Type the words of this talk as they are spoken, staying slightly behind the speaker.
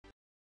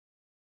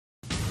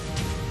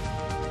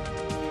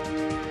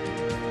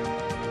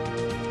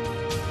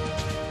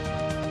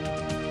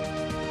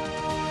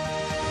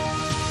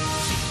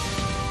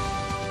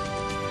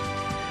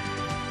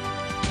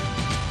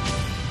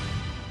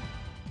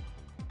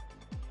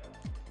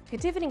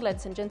Good evening,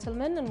 ladies and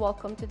gentlemen, and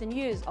welcome to the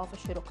news of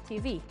Ashorooq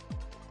TV.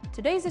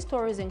 Today's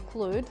stories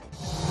include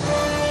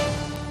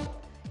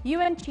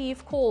UN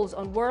chief calls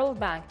on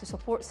World Bank to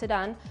support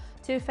Sudan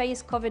to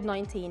face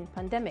COVID-19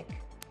 pandemic.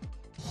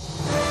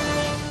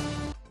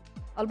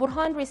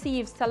 Al-Burhan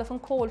receives telephone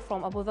call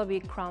from Abu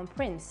Dhabi Crown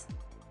Prince.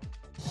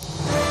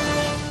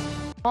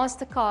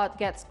 MasterCard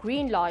gets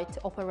green light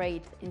to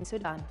operate in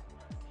Sudan.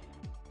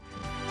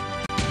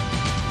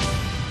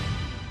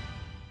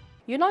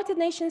 United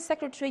Nations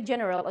Secretary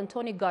General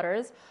Antonio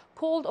Guterres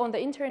called on the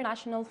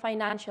international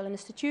financial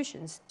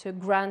institutions to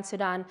grant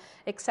Sudan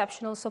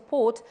exceptional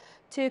support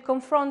to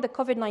confront the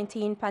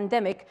COVID-19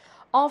 pandemic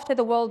after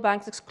the World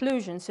Bank's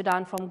exclusion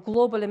Sudan from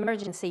global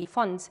emergency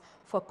funds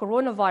for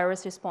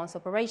coronavirus response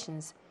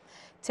operations.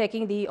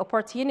 Taking the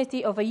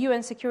opportunity of a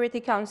UN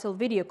Security Council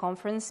video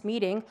conference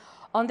meeting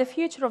on the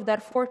future of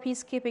Darfur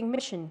peacekeeping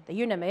mission, the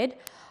UNAMID,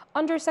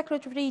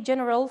 Under-Secretary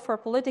General for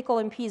Political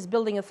and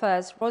Peace-Building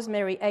Affairs,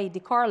 Rosemary A.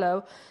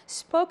 DiCarlo,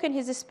 spoke in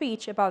his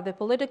speech about the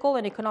political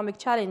and economic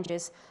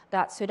challenges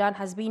that Sudan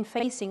has been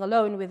facing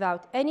alone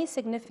without any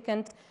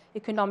significant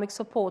economic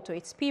support to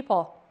its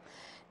people.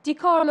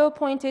 DiCarlo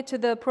pointed to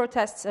the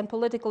protests and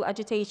political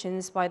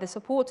agitations by the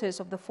supporters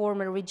of the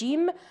former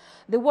regime,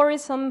 the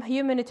worrisome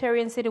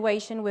humanitarian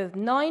situation with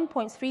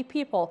 9.3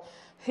 people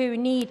who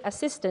need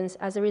assistance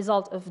as a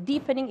result of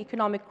deepening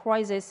economic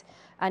crisis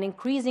and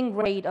increasing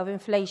rate of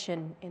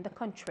inflation in the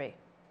country.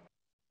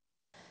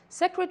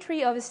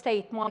 Secretary of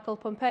State Michael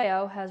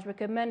Pompeo has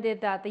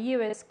recommended that the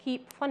U.S.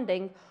 keep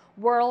funding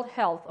World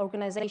Health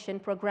Organization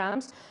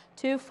programs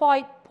to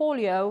fight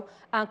polio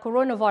and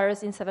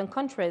coronavirus in 7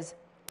 countries,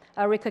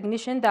 a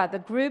recognition that the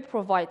group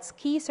provides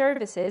key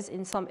services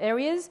in some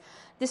areas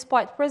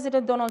despite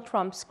President Donald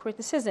Trump's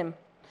criticism.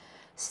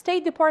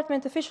 State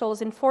Department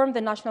officials informed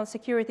the National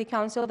Security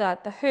Council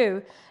that the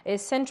WHO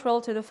is central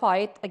to the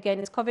fight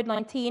against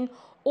COVID-19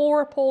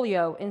 or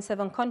polio in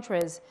 7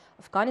 countries: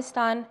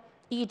 Afghanistan,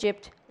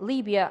 Egypt,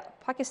 Libya,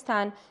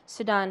 Pakistan,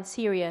 Sudan,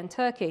 Syria, and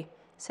Turkey,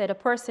 said a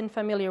person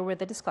familiar with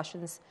the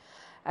discussions.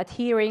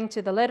 Adhering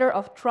to the letter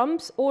of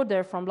Trump's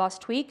order from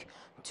last week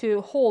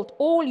to halt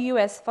all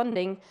U.S.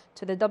 funding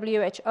to the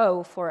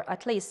WHO for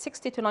at least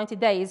 60 to 90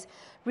 days,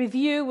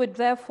 review would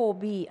therefore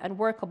be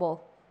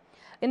unworkable.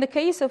 In the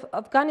case of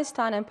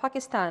Afghanistan and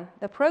Pakistan,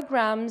 the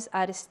programs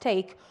at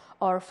stake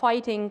are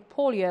fighting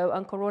polio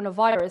and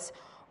coronavirus,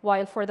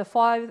 while for the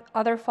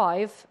other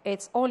 5,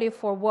 it's only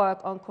for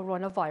work on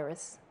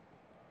coronavirus.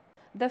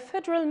 The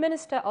Federal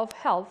Minister of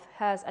Health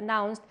has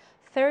announced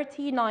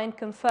 39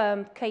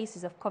 confirmed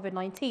cases of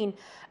COVID-19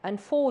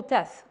 and 4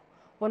 deaths,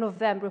 one of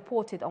them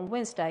reported on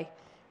Wednesday.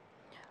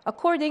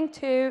 According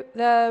to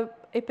the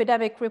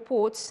epidemic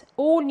reports,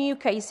 all new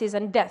cases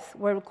and deaths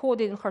were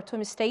recorded in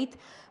Khartoum State,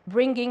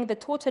 bringing the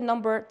total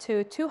number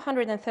to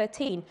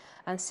 213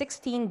 and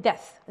 16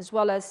 deaths, as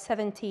well as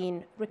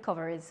 17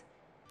 recoveries.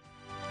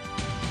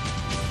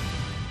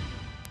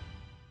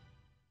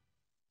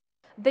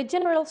 The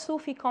General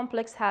Sufi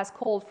Complex has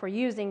called for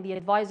using the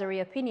advisory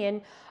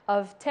opinion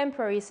of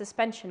temporary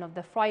suspension of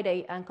the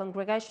Friday and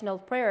congregational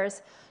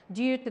prayers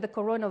due to the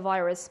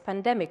coronavirus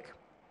pandemic.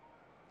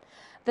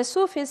 The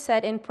Sufis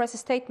said in press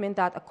statement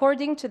that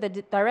according to the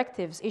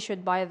directives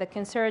issued by the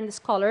concerned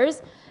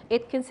scholars,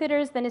 it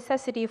considers the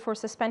necessity for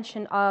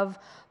suspension of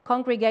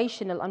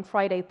congregational on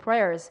Friday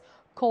prayers,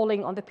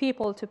 calling on the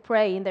people to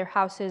pray in their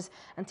houses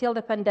until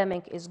the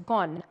pandemic is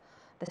gone.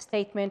 The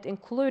statement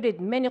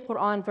included many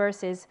Quran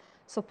verses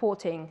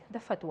supporting the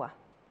fatwa.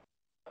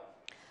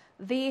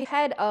 The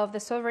head of the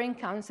Sovereign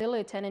Council,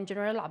 Lieutenant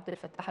General Abdel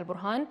Fattah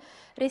al-Burhan,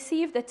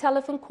 received a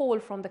telephone call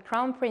from the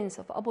Crown Prince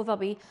of Abu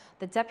Dhabi,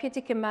 the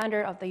Deputy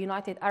Commander of the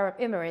United Arab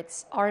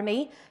Emirates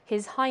Army,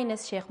 His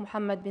Highness Sheikh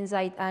Mohammed bin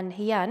Zayed Al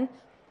Nahyan,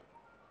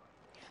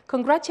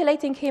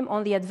 congratulating him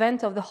on the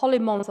advent of the holy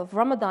month of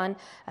Ramadan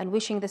and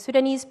wishing the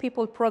Sudanese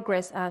people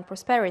progress and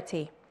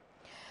prosperity.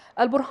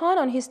 Al-Burhan,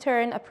 on his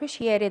turn,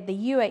 appreciated the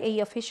UAE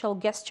official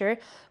gesture,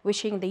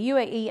 wishing the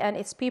UAE and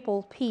its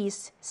people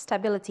peace,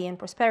 stability, and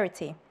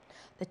prosperity.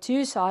 The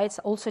two sides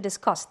also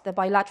discussed the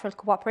bilateral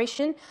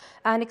cooperation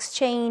and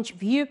exchanged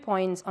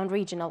viewpoints on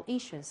regional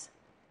issues.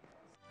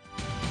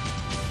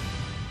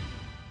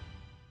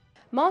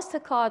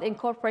 MasterCard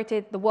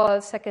Incorporated, the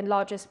world's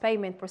second-largest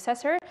payment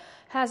processor,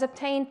 has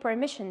obtained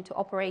permission to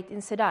operate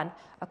in Sudan,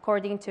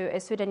 according to a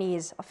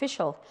Sudanese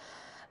official.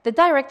 The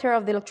director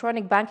of the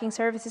electronic banking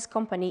services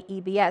company,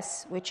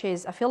 EBS, which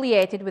is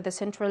affiliated with the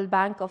Central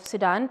Bank of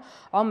Sudan,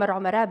 Omar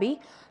Omarabi,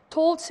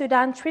 told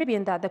Sudan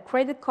Tribune that the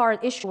credit card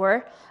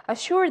issuer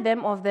assured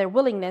them of their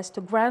willingness to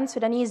grant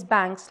Sudanese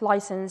banks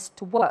license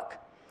to work.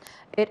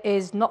 It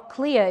is not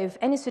clear if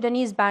any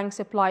Sudanese banks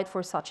applied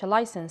for such a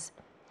license.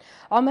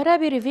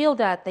 Omarabi revealed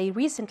that they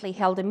recently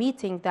held a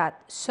meeting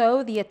that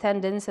saw the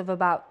attendance of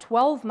about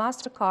 12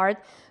 MasterCard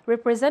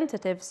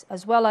representatives,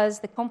 as well as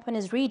the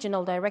company's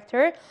regional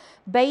director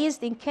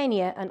based in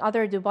Kenya and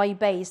other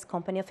Dubai-based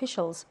company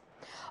officials.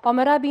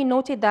 Al-Marabi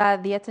noted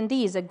that the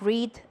attendees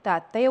agreed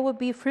that there would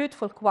be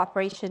fruitful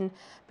cooperation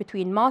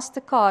between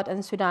MasterCard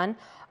and Sudan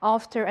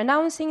after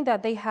announcing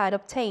that they had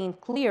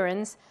obtained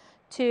clearance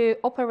to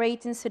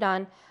operate in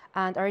Sudan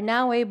and are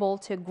now able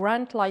to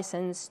grant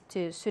license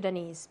to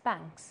Sudanese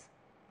banks.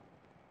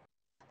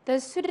 The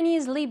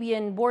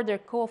Sudanese-Libyan border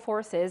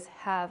forces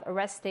have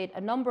arrested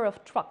a number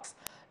of trucks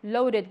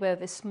loaded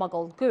with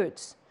smuggled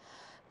goods.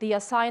 The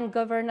assigned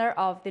governor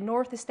of the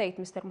North State,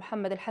 Mr.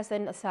 Mohammed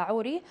Al-Hassan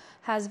Al-Sa'ouri,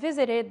 has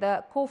visited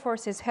the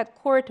co-forces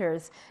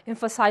headquarters,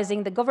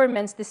 emphasizing the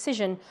government's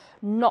decision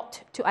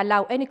not to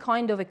allow any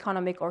kind of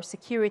economic or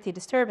security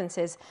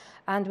disturbances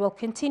and will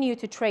continue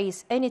to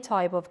trace any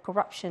type of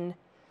corruption.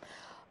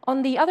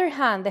 On the other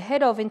hand, the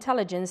head of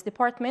intelligence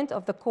department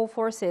of the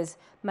co-forces,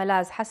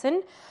 Malaz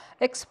Hassan,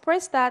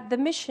 expressed that the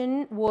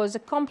mission was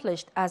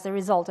accomplished as a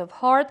result of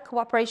hard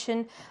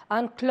cooperation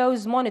and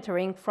close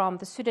monitoring from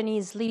the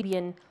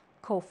Sudanese-Libyan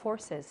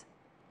co-forces.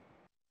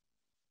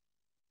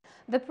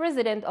 The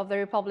President of the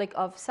Republic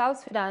of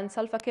South Sudan,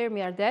 Salva Kiir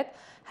Mayardit,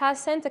 has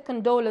sent a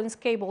condolence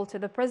cable to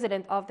the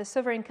President of the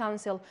Sovereign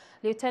Council,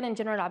 Lieutenant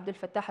General Abdel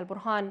Fattah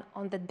al-Burhan,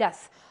 on the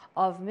death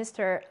of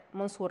Mr.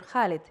 Mansour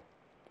Khalid.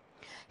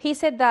 He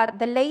said that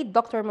the late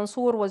Dr.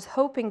 Mansour was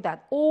hoping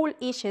that all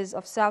issues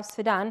of South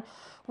Sudan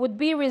would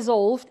be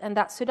resolved and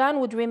that Sudan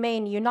would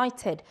remain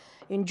united,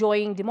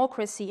 enjoying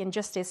democracy and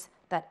justice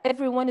that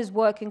everyone is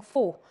working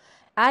for,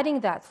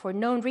 adding that for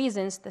known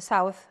reasons the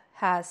South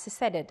has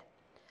seceded.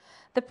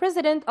 The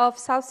President of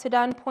South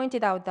Sudan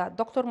pointed out that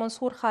Dr.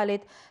 Mansour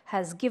Khalid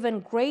has given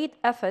great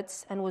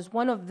efforts and was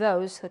one of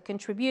those who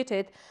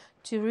contributed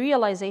to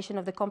realization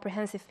of the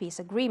Comprehensive Peace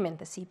Agreement,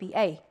 the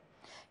CPA.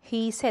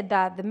 He said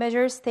that the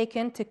measures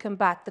taken to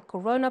combat the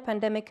corona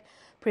pandemic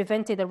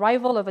prevented the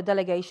arrival of a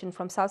delegation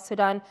from South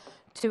Sudan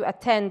to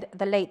attend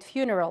the late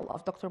funeral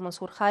of Dr.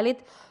 Mansour Khalid,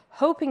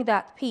 hoping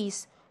that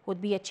peace would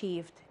be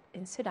achieved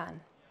in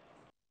Sudan.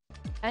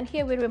 And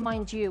here we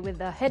remind you with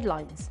the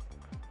headlines.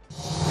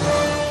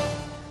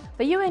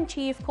 The UN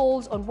chief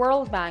calls on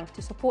World Bank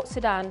to support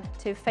Sudan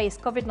to face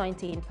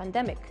COVID-19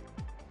 pandemic.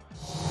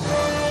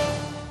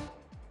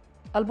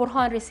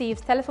 Al-Burhan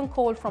receives telephone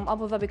call from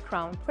Abu Dhabi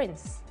Crown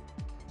Prince.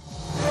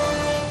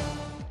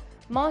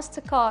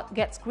 MasterCard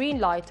gets green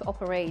light to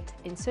operate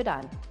in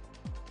Sudan.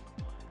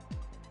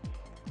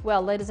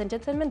 Well, ladies and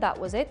gentlemen, that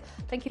was it.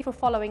 Thank you for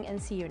following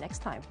and see you next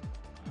time.